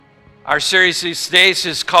Our series these days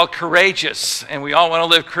is called Courageous, and we all want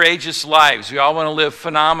to live courageous lives. We all want to live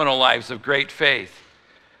phenomenal lives of great faith.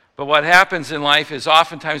 But what happens in life is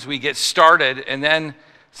oftentimes we get started, and then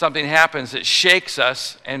something happens that shakes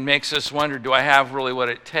us and makes us wonder, do I have really what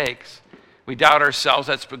it takes? We doubt ourselves.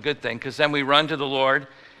 That's a good thing, because then we run to the Lord,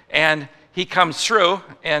 and He comes through,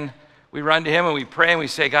 and we run to Him, and we pray, and we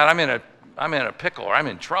say, God, I'm in a pickle, or I'm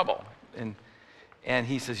in trouble. And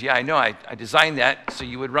He says, yeah, I know, I designed that so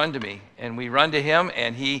you would run to me. And we run to Him,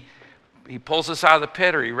 and He pulls us out of the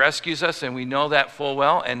pit, or He rescues us, and we know that full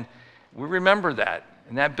well, and we remember that,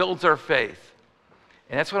 and that builds our faith.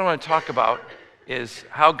 And that's what I want to talk about, is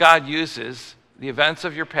how God uses the events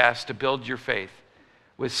of your past to build your faith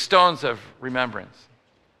with stones of remembrance.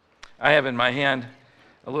 I have in my hand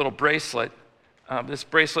a little bracelet. This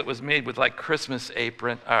bracelet was made with like Christmas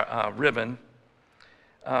ribbon.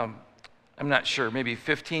 I'm not sure, maybe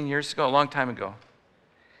 15 years ago, a long time ago.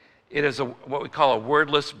 It is what we call a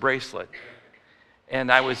wordless bracelet.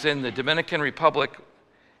 And I was in the Dominican Republic,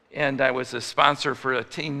 and I was a sponsor for a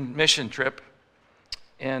teen mission trip.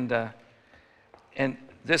 And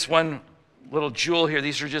this one little jewel here,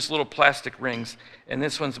 these are just little plastic rings. And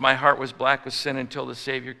this one's, my heart was black with sin until the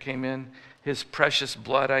Savior came in. His precious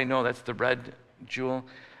blood, I know, that's the red jewel,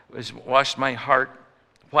 washed my heart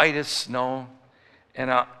white as snow.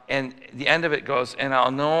 And the end of it goes, and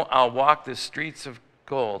I'll know I'll walk the streets of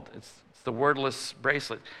gold. It's the wordless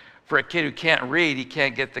bracelet. For a kid who can't read, he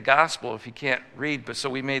can't get the gospel if he can't read. But so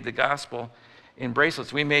we made the gospel in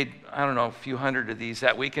bracelets. We made, I don't know, a few hundred of these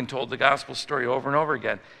that week and told the gospel story over and over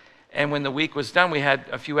again. And when the week was done, we had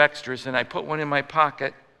a few extras, and I put one in my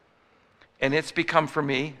pocket, and it's become for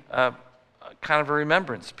me kind of a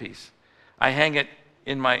remembrance piece. I hang it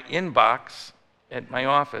in my inbox at my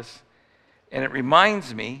office, and it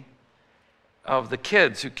reminds me of the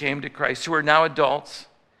kids who came to Christ, who are now adults,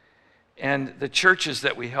 and the churches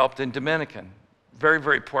that we helped in Dominican. Very,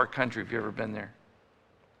 very poor country, if you've ever been there.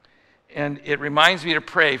 And it reminds me to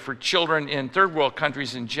pray for children in third world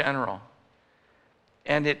countries in general.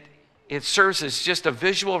 And it serves as just a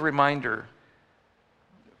visual reminder,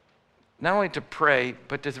 not only to pray,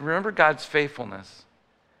 but to remember God's faithfulness,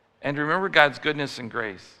 and to remember God's goodness and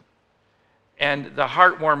grace, and the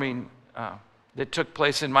heartwarming that took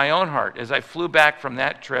place in my own heart as I flew back from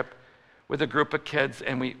that trip with a group of kids.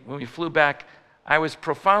 And when we flew back, I was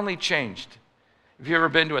profoundly changed. If you've ever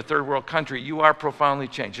been to a third world country, you are profoundly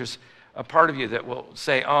changed. There's a part of you that will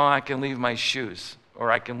say, oh, I can leave my shoes,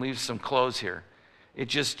 or I can leave some clothes here. It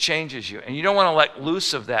just changes you. And you don't want to let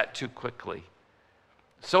loose of that too quickly.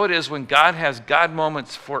 So it is when God has God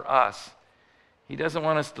moments for us. He doesn't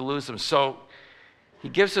want us to lose them. So He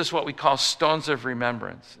gives us what we call stones of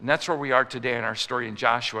remembrance. And that's where we are today in our story in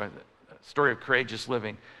Joshua, the story of courageous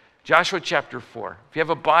living. Joshua chapter 4. If you have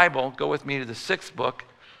a Bible, go with me to the 6th book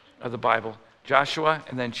of the Bible, Joshua,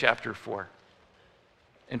 and then chapter 4.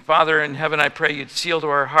 And Father in heaven, I pray you'd seal to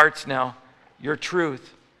our hearts now your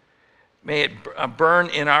truth. May it burn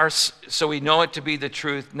in us so we know it to be the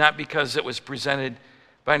truth, not because it was presented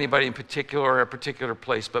by anybody in particular or a particular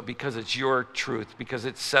place, but because it's your truth, because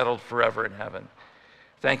it's settled forever in heaven.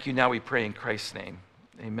 Thank you. Now we pray in Christ's name.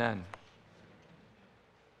 Amen.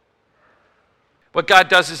 What God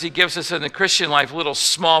does is He gives us in the Christian life little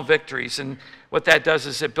small victories. And what that does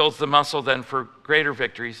is it builds the muscle then for greater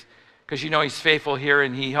victories. Because you know He's faithful here,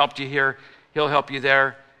 and He helped you here. He'll help you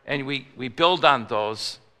there. And we build on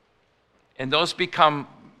those. And those become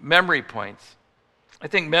memory points. I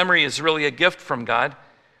think memory is really a gift from God.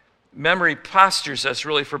 Memory postures us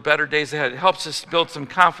really for better days ahead. It helps us build some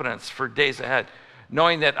confidence for days ahead.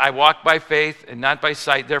 Knowing that I walk by faith and not by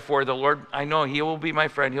sight, therefore the Lord, I know He will be my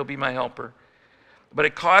friend, He'll be my helper. But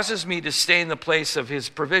it causes me to stay in the place of His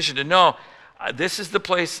provision, to know this is the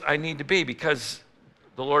place I need to be because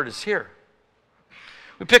the Lord is here.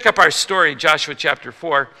 We pick up our story, Joshua chapter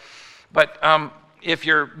 4, but if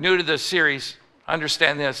you're new to this series,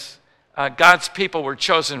 understand this. God's people were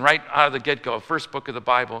chosen right out of the get-go, first book of the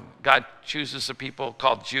Bible. God chooses a people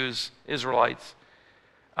called Jews, Israelites.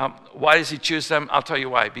 Why does He choose them? I'll tell you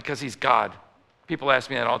why. Because He's God. People ask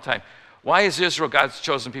me that all the time. Why is Israel God's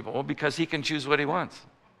chosen people? Well, because He can choose what He wants.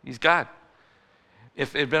 He's God.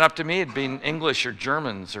 If it had been up to me, it'd been English or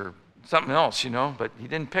Germans or something else, but He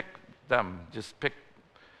didn't pick them, just pick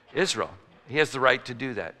Israel. He has the right to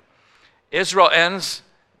do that. Israel ends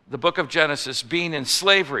the book of Genesis being in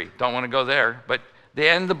slavery. Don't want to go there, but they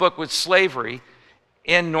end the book with slavery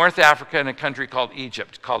in North Africa in a country called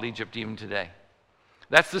Egypt even today.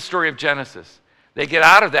 That's the story of Genesis. They get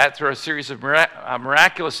out of that through a series of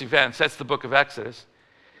miraculous events. That's the book of Exodus.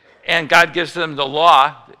 And God gives them the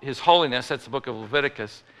law, His holiness. That's the book of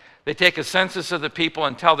Leviticus. They take a census of the people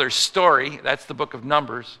and tell their story. That's the book of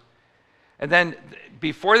Numbers. And then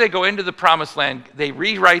before they go into the promised land, they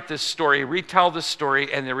rewrite this story, retell the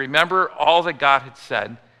story, and they remember all that God had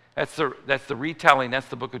said. That's the retelling. That's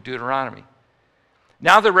the book of Deuteronomy.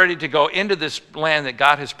 Now they're ready to go into this land that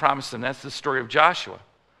God has promised them. That's the story of Joshua.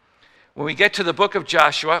 When we get to the book of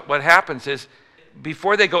Joshua, what happens is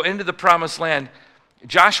before they go into the promised land,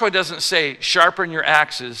 Joshua doesn't say, sharpen your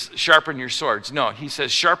axes, sharpen your swords. No, he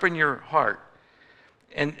says, sharpen your heart.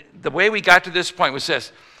 And the way we got to this point was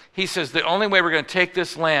this. He says, the only way we're going to take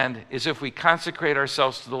this land is if we consecrate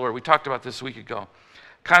ourselves to the Lord. We talked about this a week ago.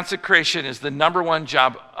 Consecration is the number one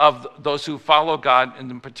job of those who follow God,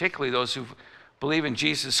 and particularly those who believe in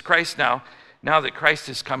Jesus Christ now that Christ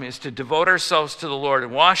is coming, is to devote ourselves to the Lord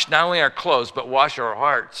and wash not only our clothes, but wash our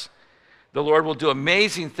hearts. The Lord will do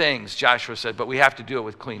amazing things, Joshua said, but we have to do it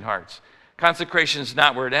with clean hearts. Consecration is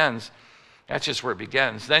not where it ends. That's just where it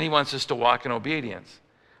begins. Then he wants us to walk in obedience.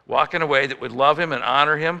 Walk in a way that would love him and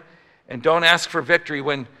honor him, and don't ask for victory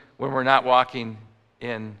when we're not walking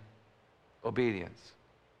in obedience.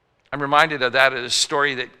 I'm reminded of that, a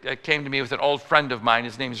story that came to me with an old friend of mine.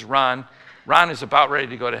 His name's Ron. Ron is about ready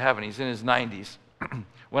to go to heaven. He's in his 90s.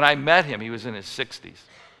 When I met him, he was in his 60s.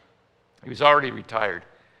 He was already retired.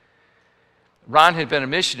 Ron had been a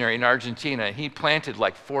missionary in Argentina. He planted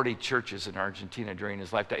like 40 churches in Argentina during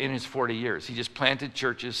his lifetime, in his 40 years. He just planted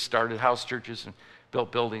churches, started house churches, and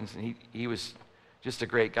built buildings, and he was just a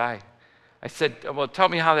great guy. I said, well, tell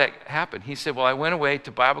me how that happened. He said, well, I went away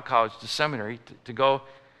to Bible college, to seminary, to go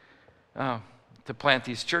to plant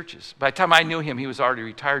these churches. By the time I knew him, he was already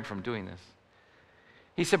retired from doing this.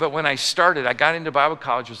 He said, but when I started, I got into Bible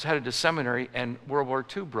college, was headed to seminary, and World War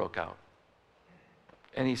II broke out.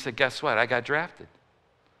 And he said, guess what? I got drafted.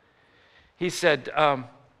 He said,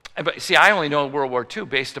 but see, I only know World War II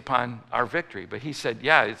based upon our victory. But he said,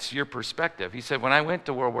 yeah, it's your perspective. He said, when I went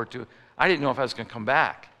to World War II, I didn't know if I was going to come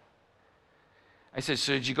back. I said,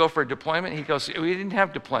 so did you go for a deployment? He goes, we didn't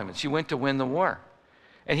have deployments. You went to win the war.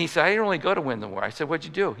 And he said, I didn't really go to win the war. I said, what'd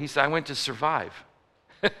you do? He said, I went to survive.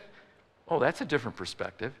 Oh, that's a different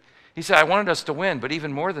perspective. He said, I wanted us to win, but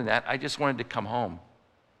even more than that, I just wanted to come home.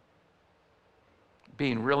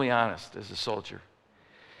 Being really honest as a soldier.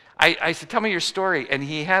 I said, tell me your story. And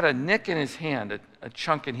he had a nick in his hand, a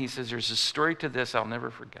chunk, and he says, there's a story to this I'll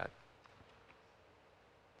never forget.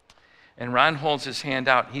 And Ron holds his hand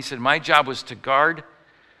out. He said, my job was to guard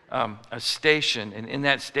a station, and in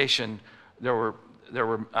that station there were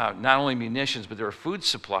not only munitions, but there were food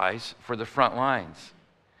supplies for the front lines.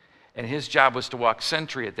 And his job was to walk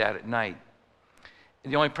sentry at that at night.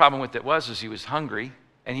 And the only problem with it was he was hungry,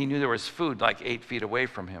 and he knew there was food like 8 feet away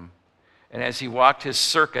from him. And as he walked his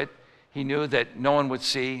circuit, he knew that no one would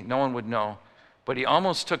see, no one would know, but he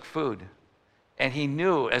almost took food. And he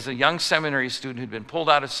knew, as a young seminary student who'd been pulled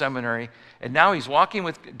out of seminary, and now he's walking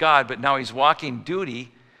with God, but now he's walking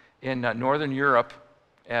duty in Northern Europe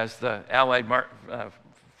as the Allied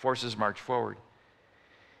forces march forward.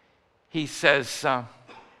 He says,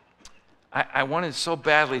 I wanted so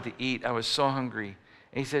badly to eat. I was so hungry.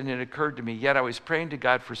 And he said, and it occurred to me, yet I was praying to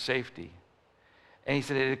God for safety. And he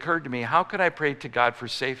said, it occurred to me, how could I pray to God for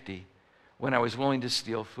safety when I was willing to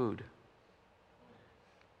steal food?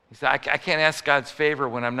 He said, I can't ask God's favor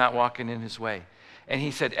when I'm not walking in his way. And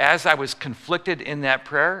he said, as I was conflicted in that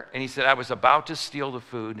prayer, and he said, I was about to steal the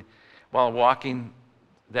food while walking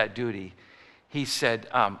that duty, he said,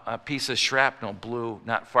 a piece of shrapnel blew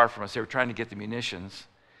not far from us. They were trying to get the munitions.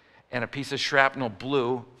 And a piece of shrapnel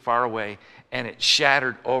blew far away, and it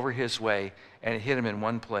shattered over his way, and it hit him in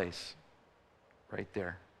one place, right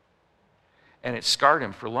there. And it scarred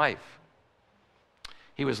him for life.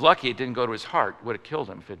 He was lucky it didn't go to his heart. It would have killed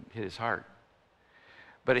him if it hit his heart.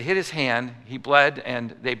 But it hit his hand, he bled,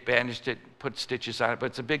 and they bandaged it, put stitches on it, but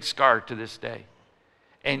it's a big scar to this day.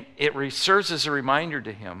 And it serves as a reminder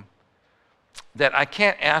to him that I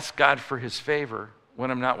can't ask God for his favor when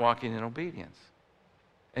I'm not walking in obedience.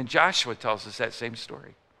 And Joshua tells us that same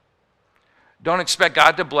story. Don't expect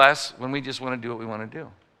God to bless when we just want to do what we want to do.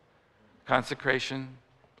 Consecration,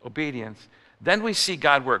 obedience. Then we see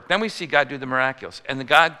God work. Then we see God do the miraculous. And the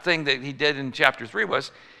God thing that he did in chapter 3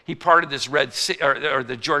 was he parted this Red Sea, or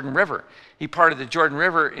the Jordan River. He parted the Jordan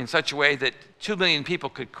River in such a way that 2 million people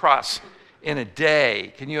could cross in a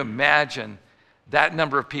day. Can you imagine that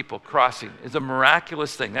number of people crossing? It's a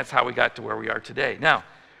miraculous thing. That's how we got to where we are today. Now,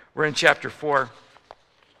 we're in chapter 4.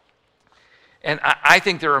 And I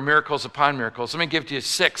think there are miracles upon miracles. Let me give to you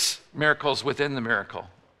 6 miracles within the miracle.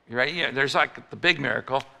 You ready? Yeah, there's like the big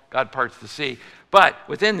miracle, God parts the sea. But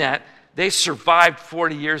within that, They survived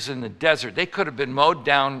 40 years in the desert. They could have been mowed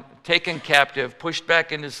down, taken captive, pushed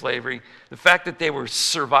back into slavery. The fact that they were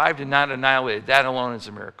survived and not annihilated, that alone is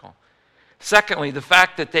a miracle. Secondly, the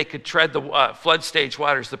fact that they could tread the flood stage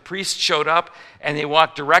waters. The priests showed up and they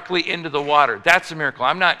walked directly into the water. That's a miracle.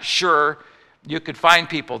 I'm not sure you could find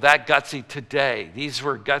people that gutsy today. These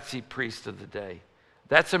were gutsy priests of the day.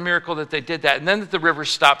 That's a miracle that they did that. And then that the river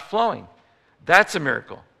stopped flowing. That's a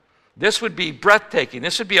miracle. This would be breathtaking.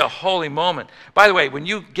 This would be a holy moment. By the way, when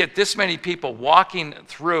you get this many people walking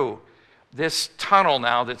through this tunnel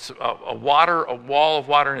now that's a wall of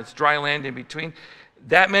water and it's dry land in between,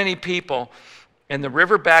 that many people, and the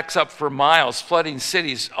river backs up for miles, flooding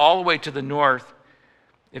cities all the way to the north.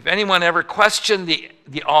 If anyone ever questioned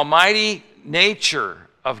the almighty nature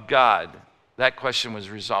of God, that question was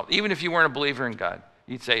resolved. Even if you weren't a believer in God,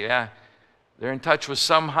 you'd say, yeah, they're in touch with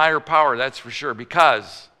some higher power, that's for sure,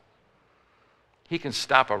 because he can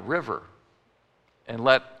stop a river and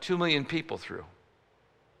let 2 million people through.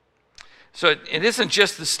 So it isn't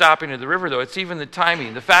just the stopping of the river, though. It's even the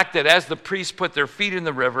timing. The fact that as the priests put their feet in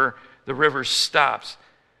the river stops.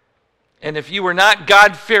 And if you were not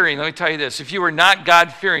God-fearing, let me tell you this, if you were not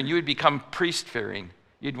God-fearing, you would become priest-fearing.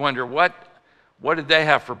 You'd wonder, what did they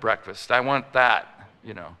have for breakfast? I want that,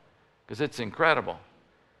 because it's incredible.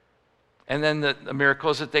 And then the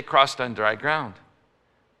miracle is that they crossed on dry ground.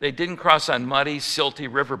 They didn't cross on muddy, silty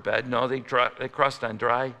riverbed. No, they crossed on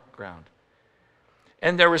dry ground.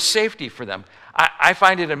 And there was safety for them. I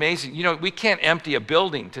find it amazing. We can't empty a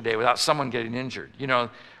building today without someone getting injured.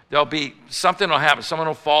 Something will happen. Someone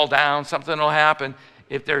will fall down. Something will happen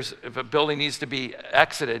if a building needs to be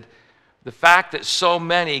exited. The fact that so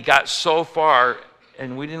many got so far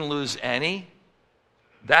and we didn't lose any,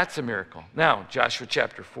 that's a miracle. Now, Joshua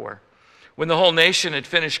chapter 4. When the whole nation had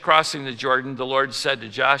finished crossing the Jordan, the Lord said to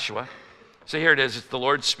Joshua, so here it is, it's the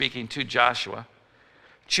Lord speaking to Joshua,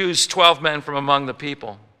 choose 12 men from among the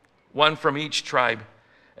people, one from each tribe,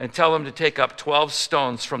 and tell them to take up 12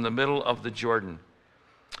 stones from the middle of the Jordan,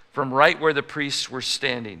 from right where the priests were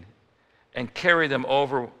standing, and carry them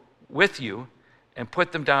over with you and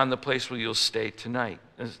put them down in the place where you'll stay tonight.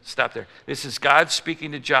 Stop there. This is God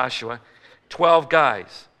speaking to Joshua. 12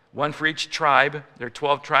 guys, one for each tribe. There are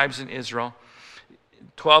 12 tribes in Israel.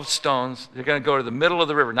 12 stones. They're going to go to the middle of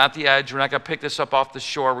the river, not the edge. We're not going to pick this up off the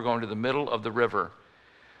shore. We're going to the middle of the river.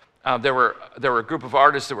 There were a group of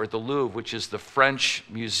artists that were at the Louvre, which is the French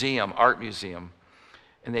art museum.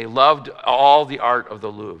 And they loved all the art of the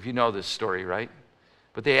Louvre. You know this story, right?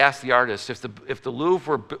 But they asked the artists, if the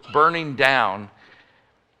Louvre were burning down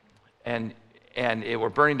and it were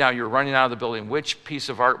burning down, you were running out of the building, which piece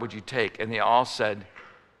of art would you take? And they all said,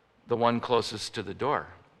 the one closest to the door.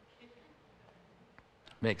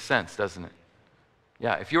 Makes sense, doesn't it?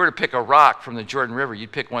 Yeah, if you were to pick a rock from the Jordan River,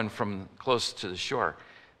 you'd pick one from close to the shore.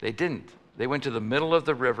 They didn't. They went to the middle of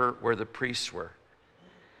the river where the priests were.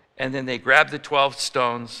 And then they grabbed the 12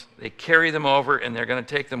 stones, they carry them over, and they're going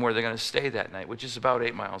to take them where they're going to stay that night, which is about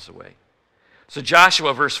 8 miles away. So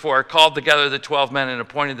Joshua, verse 4, called together the 12 men and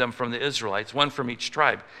appointed them from the Israelites, one from each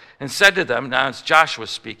tribe, and said to them, now it's Joshua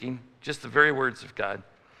speaking, just the very words of God,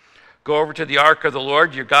 go over to the ark of the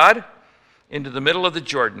Lord your God, into the middle of the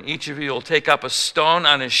Jordan. Each of you will take up a stone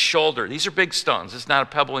on his shoulder. These are big stones. It's not a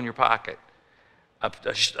pebble in your pocket.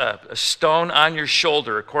 A stone on your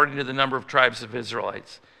shoulder, according to the number of tribes of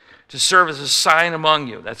Israelites, to serve as a sign among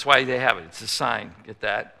you. That's why they have it. It's a sign. Get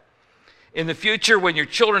that? In the future, when your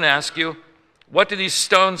children ask you, what do these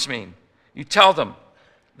stones mean? You tell them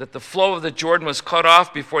that the flow of the Jordan was cut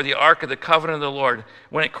off before the ark of the covenant of the Lord.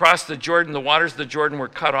 When it crossed the Jordan, the waters of the Jordan were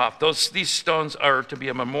cut off. These stones are to be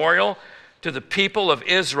a memorial to the people of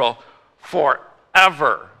Israel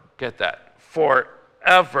forever. Get that?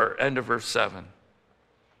 Forever. End of verse 7.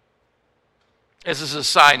 This is a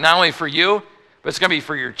sign not only for you, but it's going to be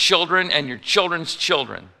for your children and your children's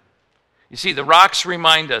children. You see, the rocks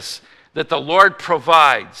remind us that the Lord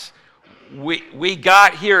provides. We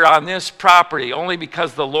got here on this property only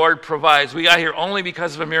because the Lord provides. We got here only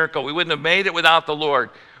because of a miracle. We wouldn't have made it without the Lord.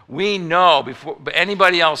 We know, before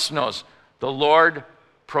anybody else knows, the Lord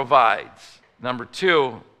provides. Number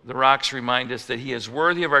 2, the rocks remind us that he is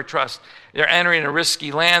worthy of our trust. They're entering a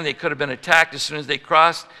risky land. They could have been attacked as soon as they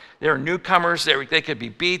crossed. They're newcomers. They could be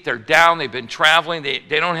beat. They're down. They've been traveling. They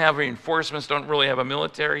don't have reinforcements, don't really have a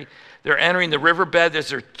military. They're entering the riverbed.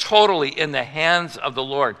 They're totally in the hands of the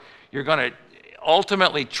Lord. You're going to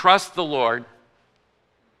ultimately trust the Lord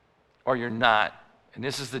or you're not. And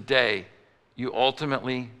this is the day you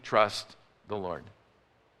ultimately trust the Lord.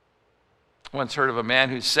 I once heard of a man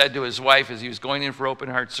who said to his wife as he was going in for open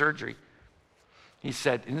heart surgery, he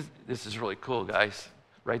said, this is really cool, guys.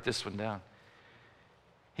 Write this one down.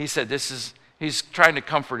 He said he's trying to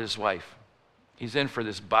comfort his wife. He's in for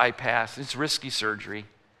this bypass. It's risky surgery.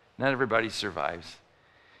 Not everybody survives.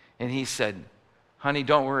 And he said, honey,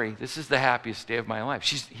 don't worry. This is the happiest day of my life.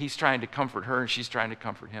 He's trying to comfort her, and she's trying to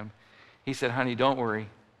comfort him. He said, honey, don't worry.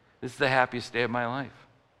 This is the happiest day of my life.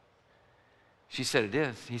 She said, it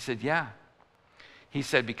is. He said, yeah. He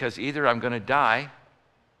said, because either I'm going to die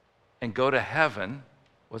and go to heaven,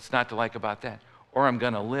 what's not to like about that? Or I'm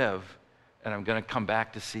going to live and I'm going to come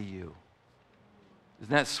back to see you.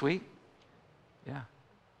 Isn't that sweet? Yeah.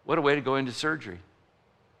 What a way to go into surgery.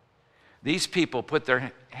 These people put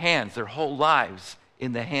their hands, their whole lives,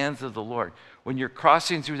 in the hands of the Lord. When you're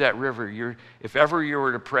crossing through that river, if ever you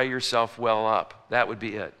were to pray yourself well up, that would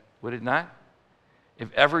be it. Would it not?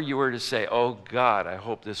 If ever you were to say, oh God, I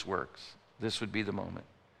hope this works, this would be the moment.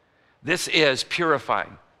 This is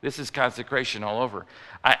purifying. This is consecration all over.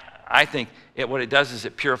 I think what it does is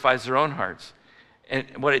it purifies their own hearts. And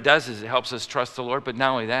what it does is it helps us trust the Lord, but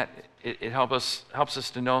not only that, it helps us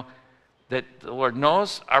to know that the Lord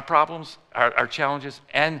knows our problems, our challenges,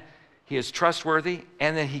 and He is trustworthy,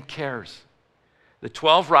 and that He cares. The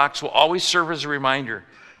 12 rocks will always serve as a reminder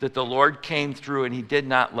that the Lord came through and He did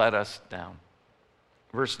not let us down.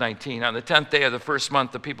 Verse 19, on the 10th day of the first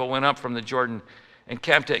month, the people went up from the Jordan and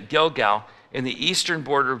camped at Gilgal in the eastern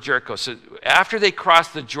border of Jericho. So after they cross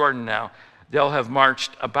the Jordan now, they'll have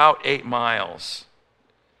marched about 8 miles.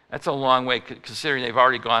 That's a long way, considering they've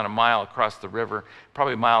already gone a mile across the river,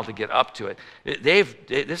 probably a mile to get up to it.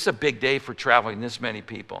 This is a big day for traveling this many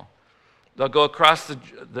people. They'll go across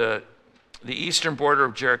the eastern border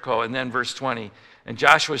of Jericho, and then verse 20, and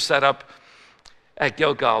Joshua set up at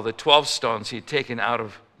Gilgal the 12 stones he had taken out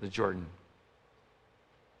of the Jordan.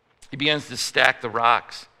 He begins to stack the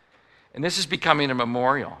rocks. And this is becoming a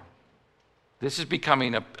memorial. This is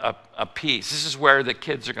becoming a piece. This is where the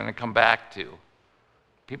kids are going to come back to.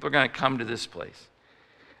 People are going to come to this place.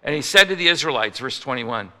 And he said to the Israelites, verse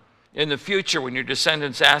 21, in the future when your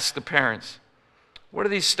descendants ask the parents, what do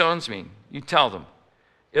these stones mean? You tell them,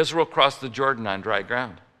 Israel crossed the Jordan on dry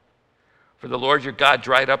ground. For the Lord your God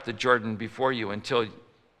dried up the Jordan before you until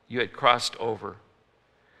you had crossed over.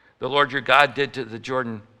 The Lord your God did to the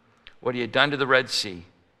Jordan what He had done to the Red Sea.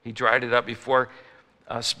 He dried it up before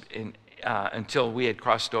us until we had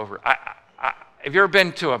crossed over. Have you ever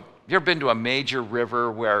been to a major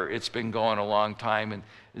river where it's been going a long time and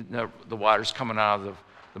the water's coming out of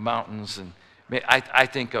the mountains? And I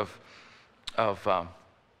think of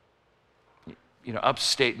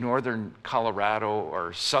upstate northern Colorado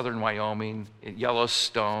or southern Wyoming,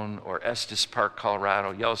 Yellowstone, or Estes Park,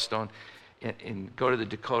 Colorado, Yellowstone, and go to the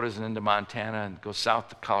Dakotas and into Montana and go south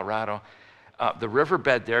to Colorado. The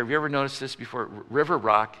riverbed there, have you ever noticed this before? River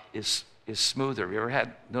rock is smoother. Have you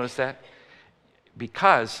ever noticed that?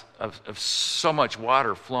 Because of so much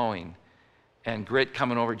water flowing and grit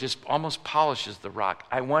coming over, it just almost polishes the rock.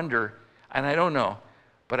 I wonder, and I don't know,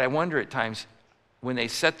 but I wonder at times when they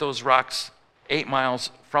set those rocks 8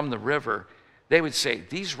 miles from the river, they would say,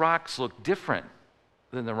 these rocks look different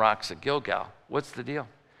than the rocks at Gilgal. What's the deal?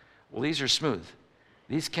 Well, these are smooth.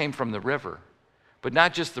 These came from the river. But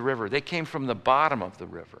not just the river, they came from the bottom of the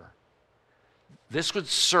river. This would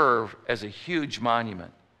serve as a huge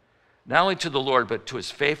monument, not only to the Lord, but to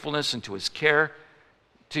His faithfulness and to His care,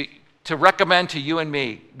 to recommend to you and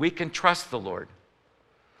me, we can trust the Lord.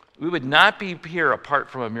 We would not be here apart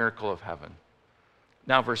from a miracle of heaven.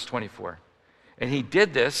 Now, verse 24. And He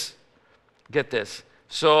did this, get this,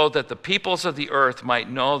 so that the peoples of the earth might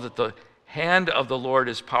know that the hand of the Lord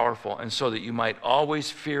is powerful, and so that you might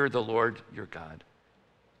always fear the Lord your God.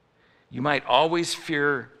 You might always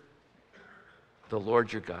fear the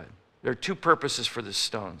Lord your God. There are 2 purposes for the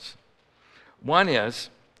stones. One is,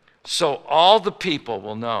 so all the people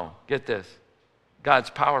will know, get this, God's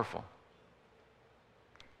powerful.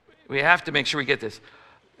 We have to make sure we get this.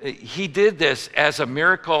 He did this as a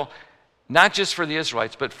miracle, not just for the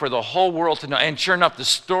Israelites, but for the whole world to know. And sure enough, the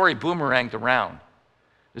story boomeranged around.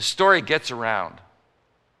 The story gets around.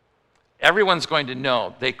 Everyone's going to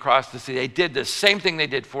know they crossed the sea. They did the same thing they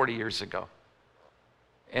did 40 years ago.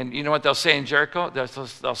 And you know what they'll say in Jericho?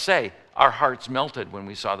 They'll say, our hearts melted when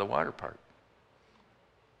we saw the water part.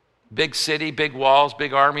 Big city, big walls,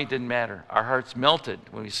 big army, didn't matter. Our hearts melted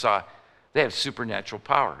when we saw they have supernatural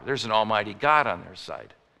power. There's an almighty God on their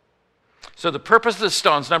side. So the purpose of the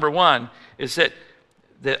stones, number one, is that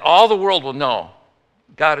all the world will know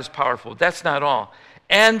God is powerful. That's not all.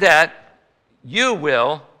 And that you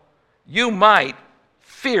might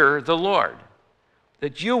fear the Lord.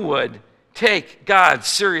 That you would take God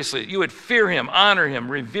seriously. You would fear Him, honor Him,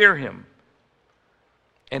 revere Him.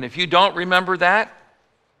 And if you don't remember that,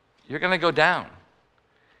 You're going to go down.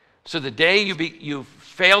 So the day you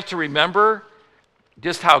fail to remember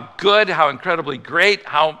just how good, how incredibly great,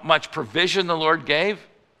 how much provision the Lord gave,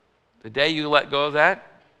 the day you let go of that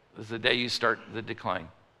is the day you start the decline.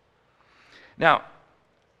 Now,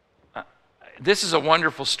 this is a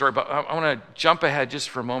wonderful story, but I want to jump ahead just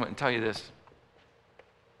for a moment and tell you this.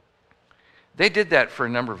 They did that for a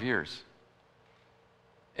number of years.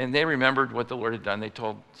 And they remembered what the Lord had done. They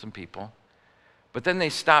told some people. But then they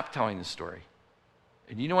stopped telling the story.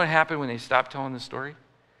 And you know what happened when they stopped telling the story?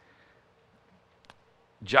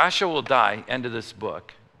 Joshua will die, end of this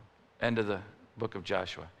book, end of the book of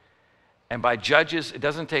Joshua. And by Judges, it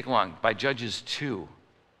doesn't take long, by Judges 2,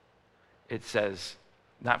 it says,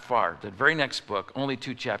 not far, the very next book, only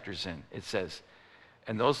 2 chapters in, it says,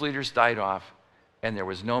 and those leaders died off, and there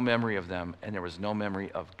was no memory of them, and there was no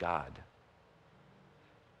memory of God.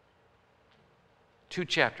 2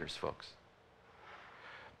 chapters, folks.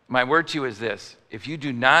 My word to you is this: if you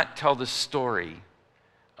do not tell the story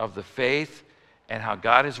of the faith and how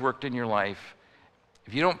God has worked in your life,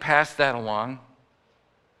 if you don't pass that along,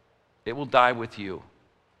 it will die with you.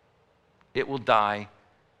 It will die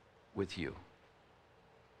with you.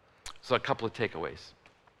 So a couple of takeaways.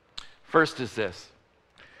 First is this: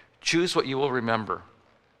 choose what you will remember.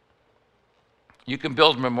 You can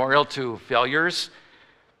build a memorial to failures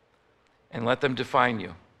and let them define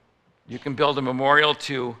you. You can build a memorial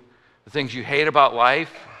to the things you hate about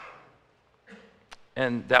life,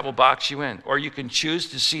 and that will box you in. Or you can choose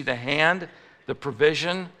to see the hand, the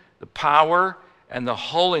provision, the power, and the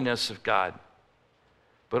holiness of God.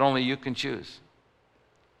 But only you can choose.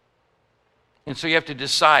 And so you have to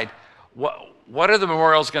decide, what are the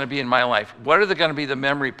memorials going to be in my life? What are going to be the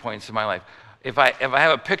memory points in my life? If I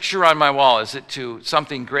have a picture on my wall, is it to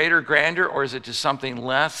something greater, grander, or is it to something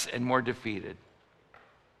less and more defeated?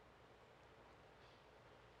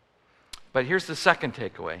 But here's the second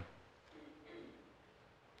takeaway.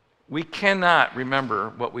 We cannot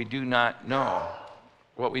remember what we do not know,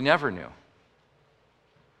 what we never knew.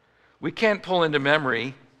 We can't pull into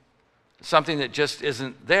memory something that just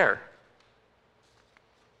isn't there.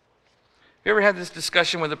 Have you ever had this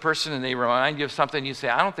discussion with a person and they remind you of something and you say,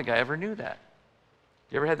 I don't think I ever knew that?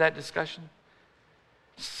 You ever had that discussion?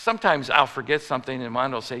 Sometimes I'll forget something and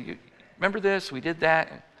Mondo will say, you remember this? We did that.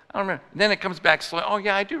 I don't remember. And then it comes back slowly. Oh,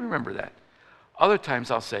 yeah, I do remember that. Other times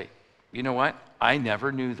I'll say, you know what? I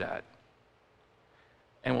never knew that.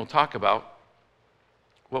 And we'll talk about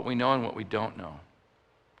what we know and what we don't know.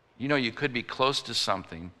 You know, you could be close to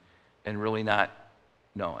something and really not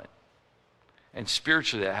know it. And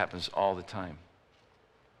spiritually, that happens all the time.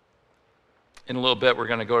 In a little bit, we're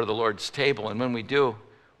going to go to the Lord's table. And when we do,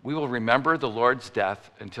 we will remember the Lord's death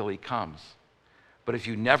until he comes. But if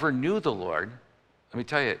you never knew the Lord, let me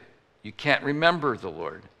tell you, you can't remember the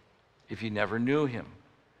Lord if you never knew him.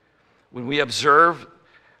 When we observe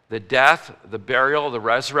the death, the burial, the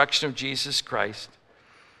resurrection of Jesus Christ,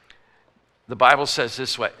 the Bible says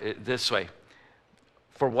this way,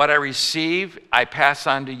 for what I receive, I pass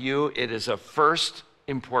on to you. It is of first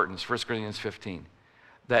importance, 1 Corinthians 15,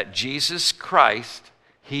 that Jesus Christ,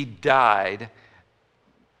 he died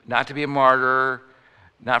not to be a martyr,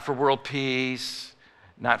 not for world peace,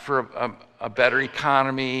 not for a better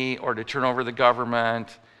economy or to turn over the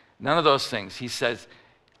government, none of those things. He says,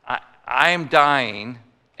 I am dying,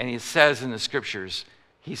 and he says in the scriptures,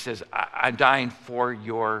 he says, I'm dying for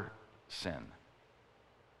your sin.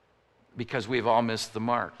 Because we've all missed the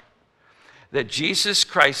mark. That Jesus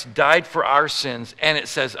Christ died for our sins, and it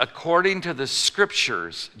says, according to the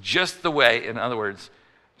scriptures, just the way, in other words,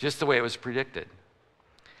 just the way it was predicted.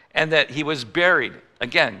 And that he was buried,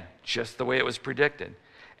 again, just the way it was predicted.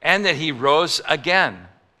 And that he rose again,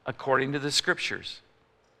 according to the scriptures.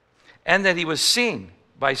 And that he was seen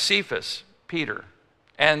by Cephas, Peter,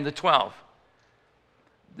 and the 12.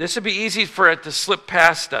 This would be easy for it to slip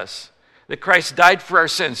past us, that Christ died for our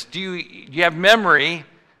sins. Do you have memory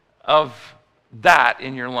of that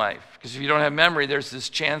in your life? Because if you don't have memory, there's this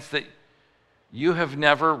chance that you have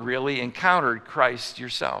never really encountered Christ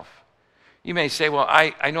yourself. You may say, well,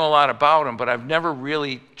 I know a lot about him, but I've never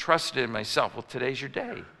really trusted him myself. Well, today's your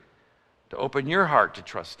day to open your heart to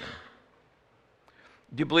trust him.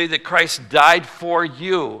 Do you believe that Christ died for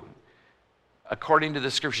you according to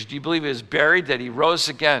the scriptures? Do you believe he was buried, that he rose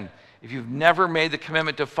again? If you've never made the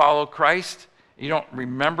commitment to follow Christ, you don't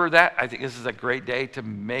remember that, I think this is a great day to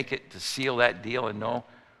make it, to seal that deal and know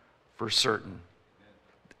for certain.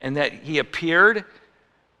 And that he appeared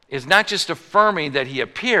is not just affirming that he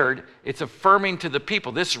appeared, it's affirming to the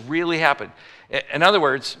people. This really happened. In other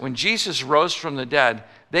words, when Jesus rose from the dead,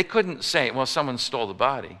 they couldn't say, well, someone stole the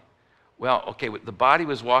body. Well, okay, the body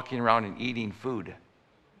was walking around and eating food.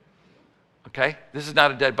 Okay? This is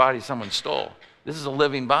not a dead body someone stole. This is a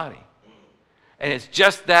living body. And it's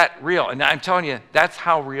just that real. And I'm telling you, that's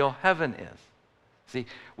how real heaven is. See,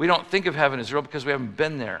 we don't think of heaven as real because we haven't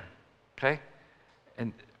been there. Okay?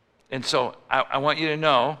 And so I want you to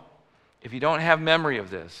know, if you don't have memory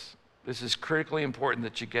of this, this is critically important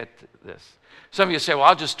that you get this. Some of you say, well,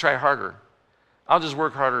 I'll just try harder. I'll just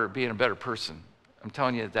work harder at being a better person. I'm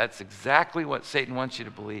telling you, that's exactly what Satan wants you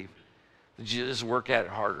to believe. That you just work at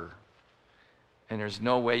it harder. And there's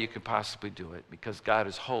no way you could possibly do it because God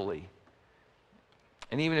is holy.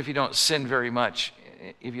 And even if you don't sin very much,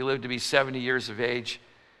 if you live to be 70 years of age,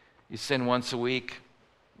 you sin once a week,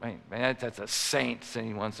 man, that's a saint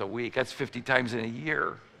sinning once a week. That's 50 times in a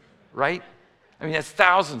year, right? I mean, that's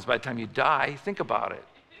thousands by the time you die. Think about it.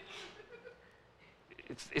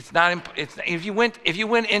 If you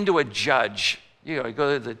went into a judge, you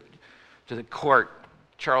go to the court,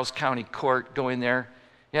 Charles County Court, go in there,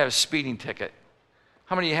 you have a speeding ticket.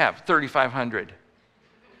 How many do you have? 3,500.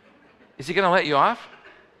 Is he going to let you off?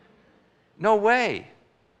 No way.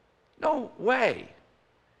 No way.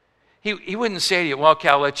 He wouldn't say to you, well, okay,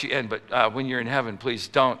 I'll let you in, but when you're in heaven, please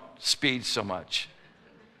don't speed so much.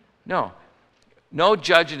 No. No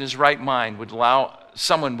judge in his right mind would allow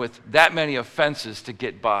someone with that many offenses to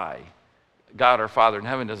get by. God, our Father in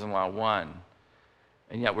heaven, doesn't allow one.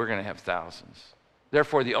 And yet we're going to have thousands.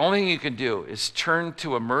 Therefore, the only thing you can do is turn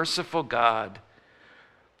to a merciful God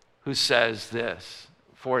who says this,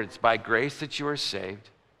 for it's by grace that you are saved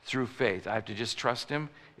through faith. I have to just trust him.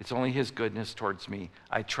 It's only his goodness towards me.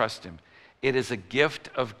 I trust him. It is a gift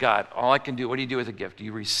of God. All I can do, what do you do with a gift?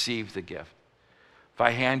 You receive the gift. If I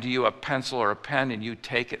hand you a pencil or a pen and you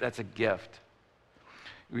take it, that's a gift.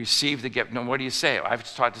 You receive the gift. No, what do you say? I've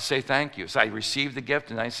taught to say thank you. So I receive the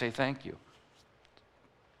gift and I say thank you.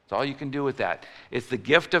 That's all you can do with that. It's the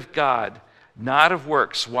gift of God, not of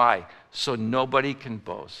works. Why? So nobody can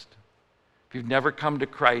boast. If you've never come to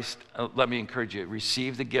Christ, let me encourage you.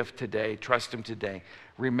 Receive the gift today. Trust him today.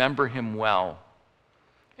 Remember him well.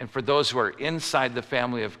 And for those who are inside the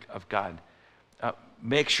family of God,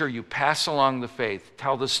 make sure you pass along the faith.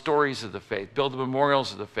 Tell the stories of the faith. Build the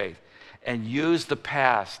memorials of the faith. And use the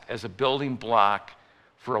past as a building block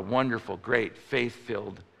for a wonderful, great,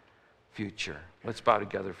 faith-filled future. Let's bow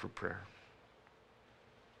together for prayer.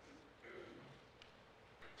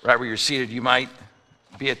 Right where you're seated, you might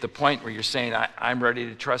be at the point where you're saying, I'm ready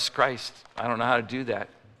to trust Christ. I don't know how to do that.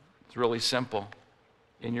 It's really simple.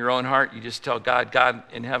 In your own heart, you just tell God, God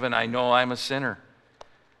in heaven, I know I'm a sinner.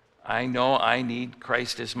 I know I need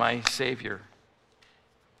Christ as my Savior.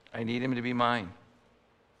 I need him to be mine.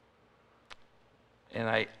 And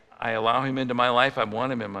I allow him into my life. I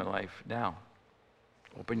want him in my life now.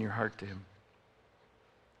 Open your heart to him.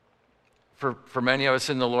 For many of us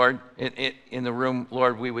in the Lord, in the room,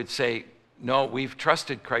 Lord, we would say, no, we've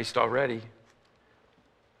trusted Christ already.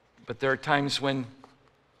 But there are times when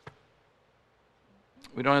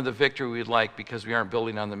we don't have the victory we'd like because we aren't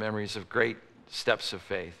building on the memories of great steps of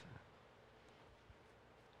faith.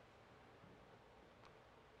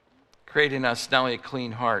 Create in us not only a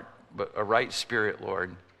clean heart, but a right spirit,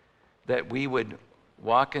 Lord, that we would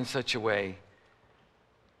walk in such a way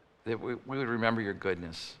that we would remember your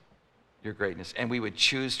goodness, your greatness, and we would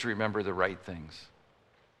choose to remember the right things.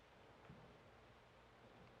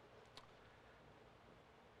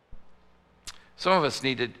 Some of us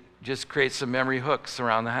need to just create some memory hooks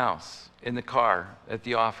around the house, in the car, at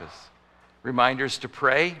the office. Reminders to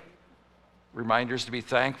pray, reminders to be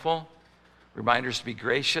thankful, reminders to be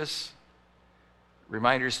gracious,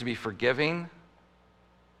 reminders to be forgiving.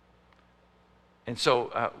 And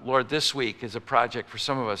so, Lord, this week is a project for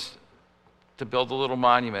some of us to build a little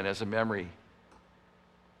monument as a memory,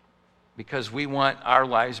 because we want our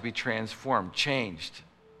lives to be transformed, changed,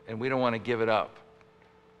 and we don't want to give it up.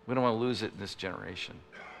 We don't want to lose it in this generation.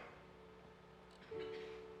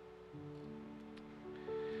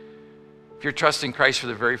 If you're trusting Christ for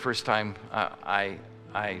the very first time, I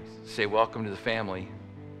say welcome to the family.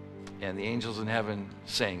 And the angels in heaven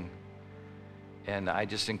sing. And I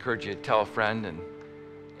just encourage you to tell a friend.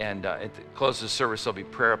 And at the close of the service, there'll be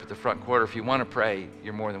prayer up at the front quarter. If you want to pray,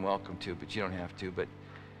 you're more than welcome to, but you don't have to. But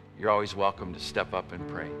you're always welcome to step up and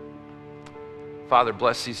pray. Father,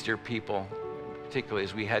 bless these dear people, particularly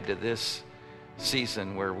as we head to this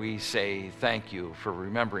season where we say thank you for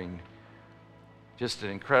remembering just an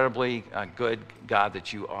incredibly good God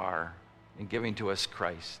that you are and giving to us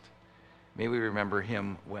Christ. May we remember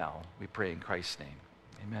him well. We pray in Christ's name.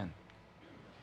 Amen.